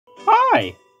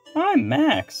Hi, I'm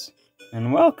Max,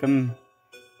 and welcome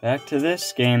back to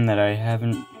this game that I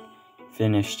haven't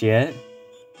finished yet.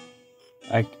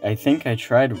 I think I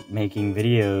tried making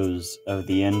videos of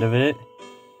the end of it,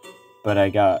 but I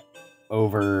got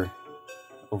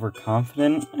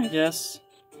overconfident, I guess.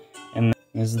 And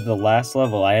this is the last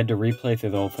level. I had to replay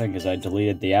through the whole thing because I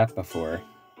deleted the app before.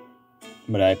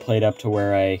 But I played up to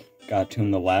where I got to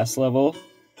in the last level,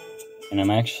 and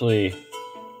I'm actually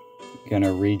gonna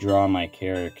redraw my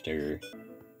character.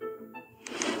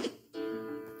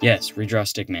 Yes, redraw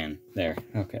stickman. There,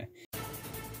 okay.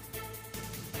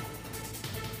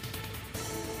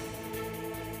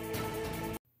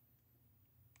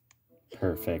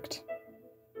 Perfect.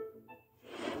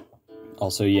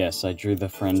 Also, yes, I drew the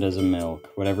friend as a milk.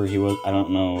 Whatever he was, I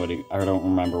don't know what I don't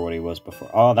remember what he was before.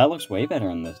 Oh, that looks way better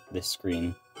on this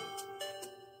screen.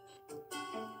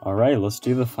 Alright, let's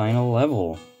do the final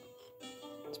level.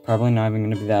 It's probably not even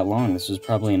going to be that long. This was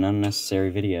probably an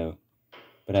unnecessary video.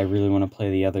 But I really want to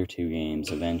play the other two games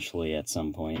eventually at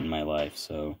some point in my life,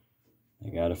 so I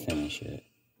gotta finish it.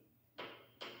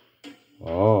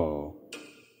 Oh.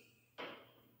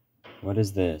 What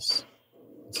is this?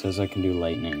 It says I can do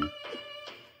lightning.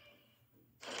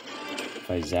 If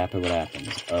I zap it, what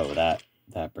happens? Oh, that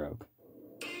broke.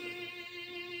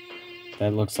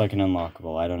 That looks like an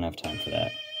unlockable. I don't have time for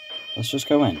that. Let's just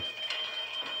go in.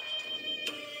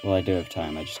 Well, I do have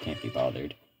time. I just can't be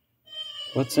bothered.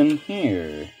 What's in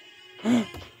here?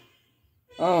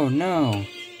 Oh, no.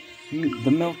 The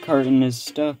milk carton is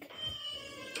stuck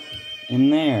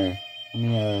in there. Let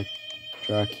me,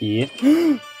 draw a key.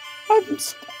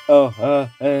 Oh,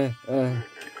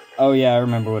 yeah, I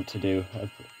remember what to do.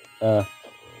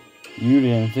 You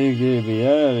didn't think it'd be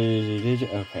that easy, did you?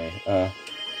 Okay,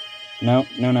 no.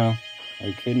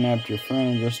 I kidnapped your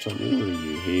friend just to lure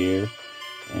you here.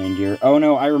 And you're... Oh,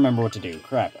 no, I remember what to do.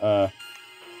 Crap, I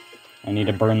need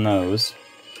to burn those.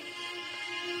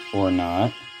 Or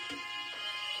not.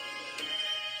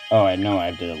 Oh, I know, I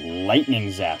have to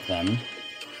lightning zap them.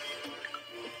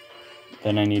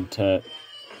 Then I need to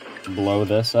blow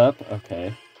this up.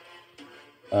 Okay.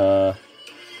 Can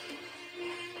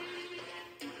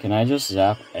I just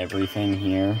zap everything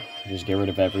here? Just get rid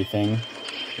of everything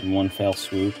in one fell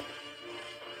swoop.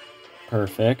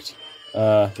 Perfect.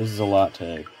 This is a lot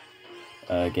to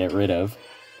get rid of.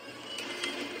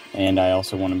 And I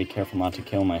also want to be careful not to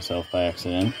kill myself by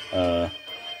accident.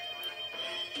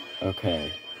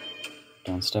 Okay.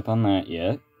 Don't step on that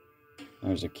yet.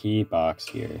 There's a key box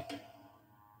here.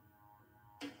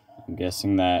 I'm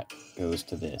guessing that goes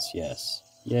to this, yes.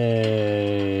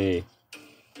 Yay!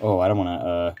 Oh, I don't want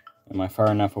to, am I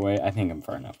far enough away? I think I'm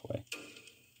far enough away.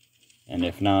 And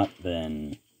if not,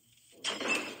 then...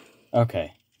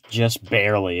 Okay. Just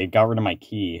barely. It got rid of my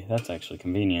key. That's actually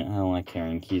convenient. I don't like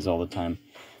carrying keys all the time.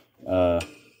 I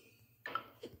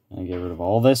get rid of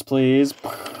all this, please.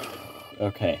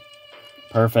 Okay.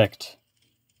 Perfect.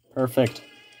 Perfect.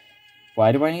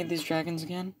 Why do I need these dragons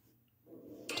again?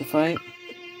 To fight?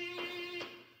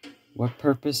 What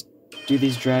purpose do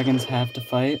these dragons have to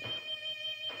fight?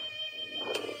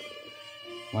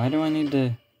 Why do I need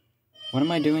to... What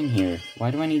am I doing here? Why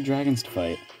do I need dragons to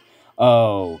fight?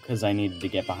 Oh, because I needed to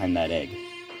get behind that egg.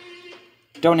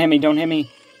 Don't hit me, don't hit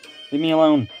me! Leave me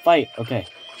alone! Fight! Okay.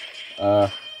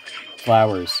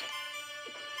 Flowers.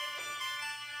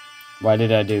 Why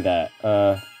did I do that?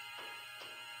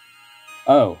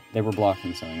 Oh, they were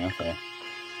blocking something, okay.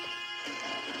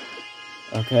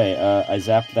 Okay, I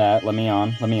zapped that. Let me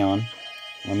on, let me on.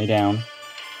 Let me down.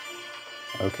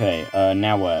 Okay,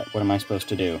 now what? What am I supposed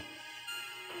to do?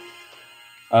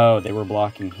 Oh, they were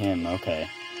blocking him, okay.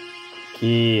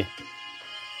 Key.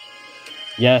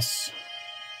 Yes!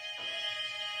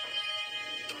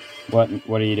 What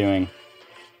are you doing?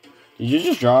 Did you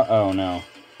just draw? Oh, no.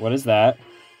 What is that?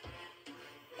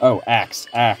 Oh, axe.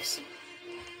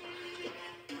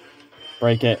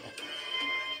 Break it.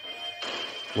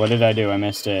 What did I do? I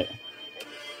missed it.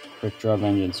 Quick draw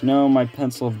vengeance. No, my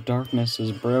pencil of darkness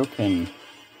is broken.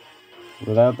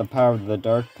 Without the power of the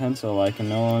dark pencil, I can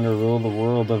no longer rule the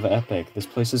world of Epic. This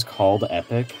place is called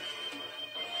Epic?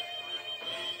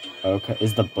 Okay,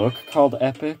 is the book called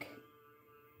Epic?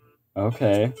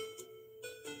 Okay.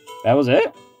 That was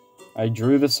it? I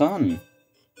drew the sun.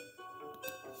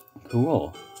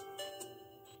 Cool.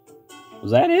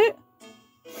 Was that it?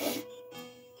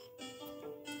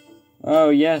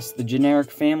 Oh yes, the generic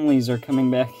families are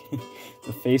coming back.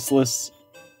 The faceless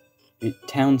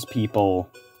townspeople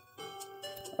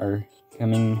are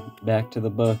coming back to the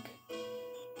book.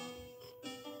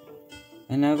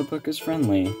 And now the book is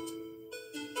friendly.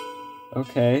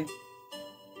 Okay.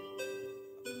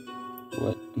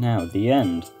 What now? The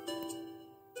end.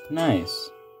 Nice.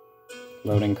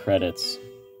 Loading credits.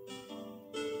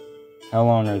 How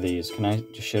long are these?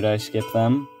 Should I skip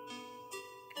them?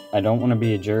 I don't want to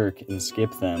be a jerk and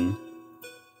skip them.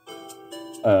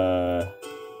 I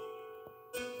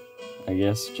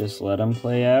guess just let them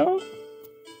play out?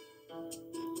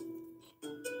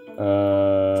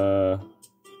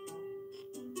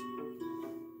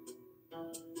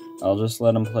 I'll just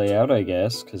let them play out, I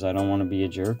guess, because I don't want to be a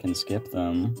jerk and skip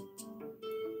them.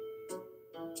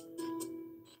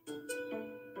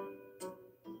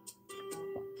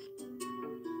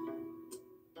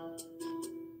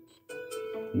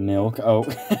 Milk. Oh.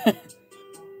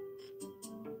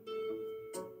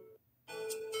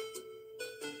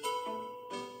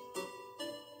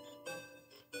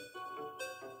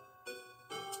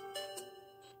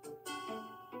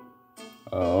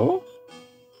 Oh?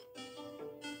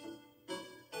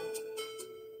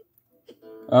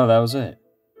 Oh, that was it.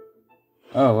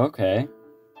 Oh, okay.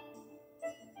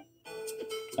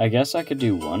 I guess I could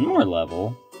do one more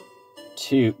level.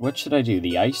 Two. What should I do?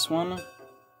 The ice one?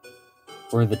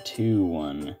 Or the 2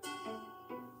 one?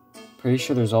 Pretty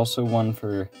sure there's also one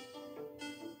for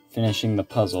finishing the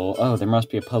puzzle. Oh, there must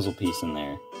be a puzzle piece in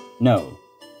there. No.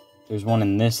 There's one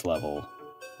in this level.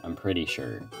 I'm pretty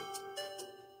sure.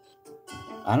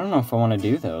 I don't know if I want to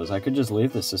do those. I could just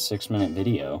leave this a 6-minute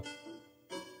video.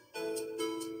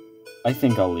 I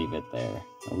think I'll leave it there.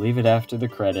 I'll leave it after the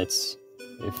credits.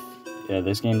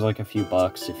 This game's like a few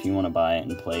bucks if you want to buy it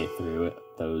and play through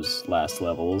those last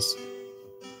levels.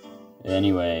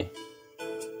 Anyway.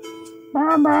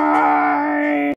 Bye-bye!